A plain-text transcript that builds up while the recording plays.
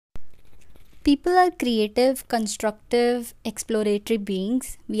People are creative, constructive, exploratory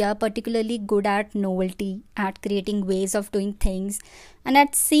beings. We are particularly good at novelty, at creating ways of doing things, and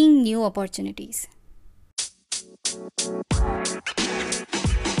at seeing new opportunities.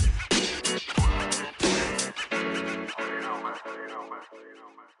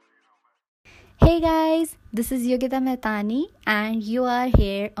 Hey guys, this is Yogita Mehtani, and you are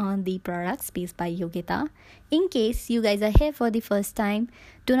here on the Product Space by Yogita. In case you guys are here for the first time,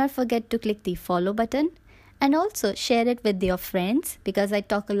 do not forget to click the follow button and also share it with your friends because I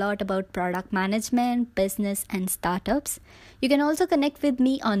talk a lot about product management, business, and startups. You can also connect with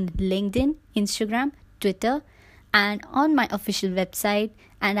me on LinkedIn, Instagram, Twitter, and on my official website,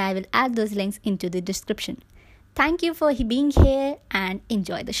 and I will add those links into the description. Thank you for being here and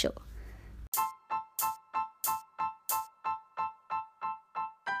enjoy the show.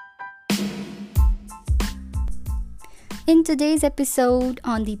 In today's episode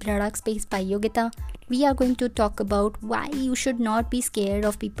on the Product Space by Yogita, we are going to talk about why you should not be scared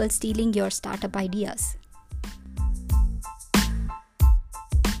of people stealing your startup ideas.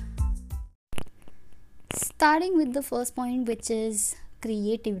 Starting with the first point, which is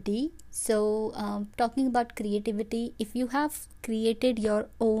creativity. So, talking about creativity, if you have created your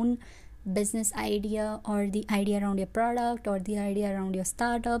own business idea or the idea around your product or the idea around your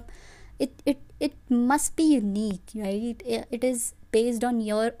startup, it must be unique, right? It is based on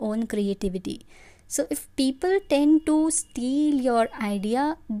your own creativity. So if people tend to steal your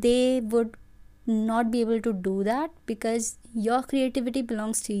idea, they would not be able to do that because your creativity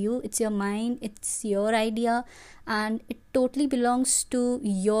belongs to you. It's your mind, it's your idea, and it totally belongs to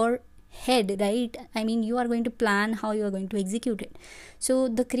your head, right? I mean, you are going to plan how you are going to execute it. So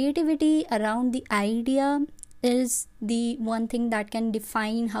the creativity around the idea is the one thing that can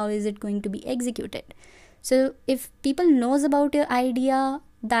define how is it going to be executed. So if people knows about your idea,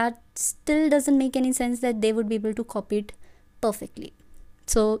 that still doesn't make any sense that they would be able to copy it perfectly.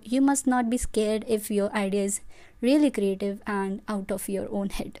 So you must not be scared if your idea is really creative and out of your own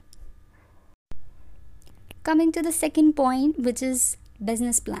head. Coming to the second point, which is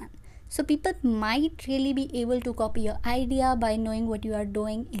business plan. So people might really be able to copy your idea by knowing what you are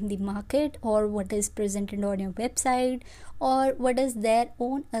doing in the market or what is presented on your website or what is their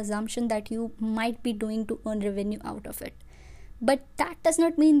own assumption that you might be doing to earn revenue out of it. But that does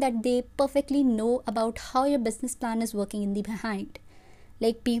not mean that they perfectly know about how your business plan is working in the behind.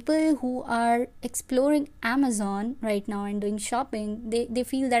 Like people who are exploring Amazon right now and doing shopping, they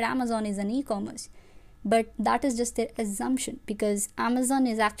feel that Amazon is an e-commerce. But that is just their assumption because Amazon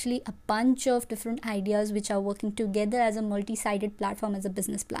is actually a bunch of different ideas which are working together as a multi-sided platform as a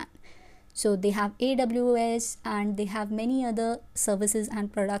business plan. So they have AWS and they have many other services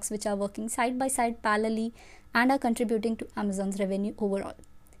and products which are working side by side parallelly and are contributing to Amazon's revenue overall.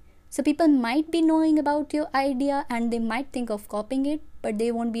 So people might be knowing about your idea and they might think of copying it, but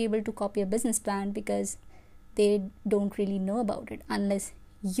they won't be able to copy a business plan because they don't really know about it unless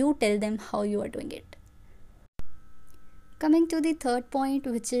you tell them how you are doing it. Coming to the third point,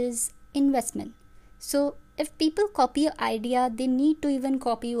 which is investment. So if people copy your idea, they need to even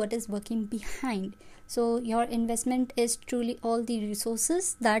copy what is working behind. So your investment is truly all the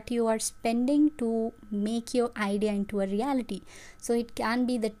resources that you are spending to make your idea into a reality. So it can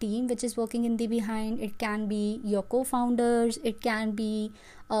be the team which is working in the behind, it can be your co-founders, it can be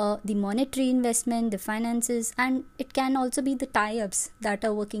the monetary investment, the finances, and it can also be the tie-ups that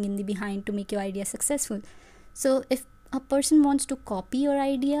are working in the behind to make your idea successful. So if a person wants to copy your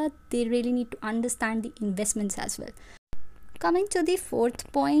idea, they really need to understand the investments as well. Coming to the fourth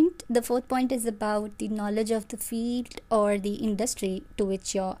point is about the knowledge of the field or the industry to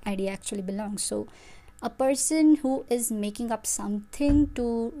which your idea actually belongs. So a person who is making up something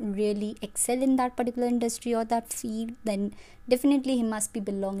to really excel in that particular industry or that field, then definitely he must be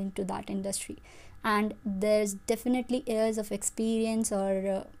belonging to that industry. And there's definitely years of experience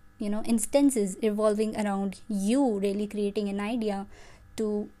or instances revolving around you really creating an idea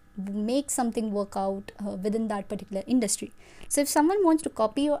to make something work out within that particular industry. So if someone wants to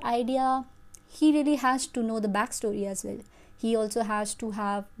copy your idea, he really has to know the backstory as well. He also has to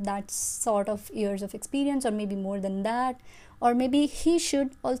have that sort of years of experience or maybe more than that, or maybe he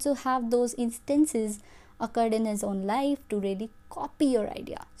should also have those instances occurred in his own life to really copy your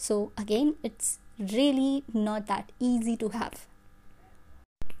idea. So again, it's really not that easy to have.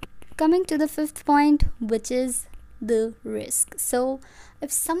 Coming to the fifth point, which is the risk. So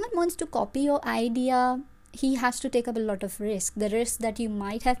if someone wants to copy your idea, he has to take up a lot of risk. The risk that you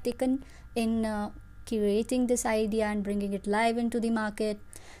might have taken in curating this idea and bringing it live into the market.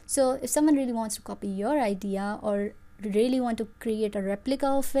 So if someone really wants to copy your idea or really want to create a replica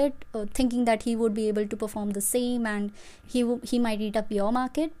of it, thinking that he would be able to perform the same and he might eat up your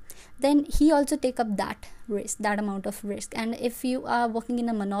market, then he also take up that risk, that amount of risk. And if you are working in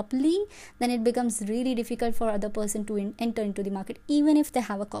a monopoly, then it becomes really difficult for other person to enter into the market, even if they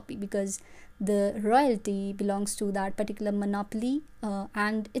have a copy, because the royalty belongs to that particular monopoly,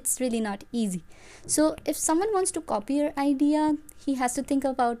 and it's really not easy. So if someone wants to copy your idea, he has to think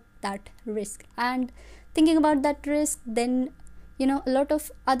about that risk, and thinking about that risk, then a lot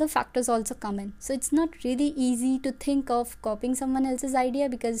of other factors also come in. So it's not really easy to think of copying someone else's idea,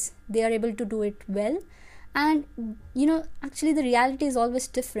 because they are able to do it well, and actually the reality is always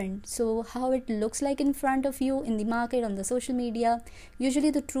different. So how it looks like in front of you in the market, on the social media, usually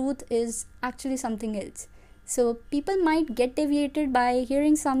the truth is actually something else. So people might get deviated by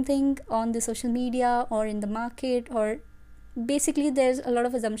hearing something on the social media or in the market, or basically there's a lot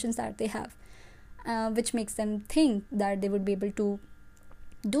of assumptions that they have, which makes them think that they would be able to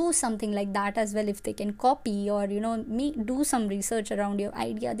do something like that as well. If they can copy or do some research around your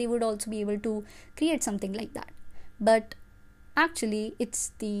idea, they would also be able to create something like that. But actually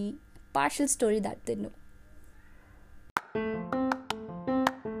it's the partial story that they know.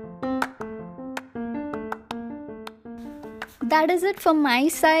 That is it from my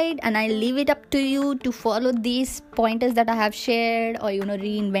side, and I leave it up to you to follow these pointers that I have shared, or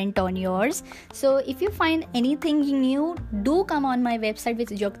reinvent on yours. So if you find anything new, do come on my website,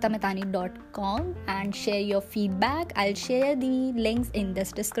 which is yogitamitani.com, and share your feedback. I'll share the links in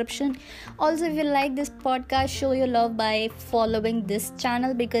this description. Also, if you like this podcast, show your love by following this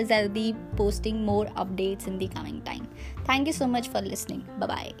channel, because I'll be posting more updates in the coming time. Thank you so much for listening. Bye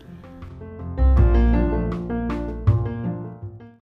bye.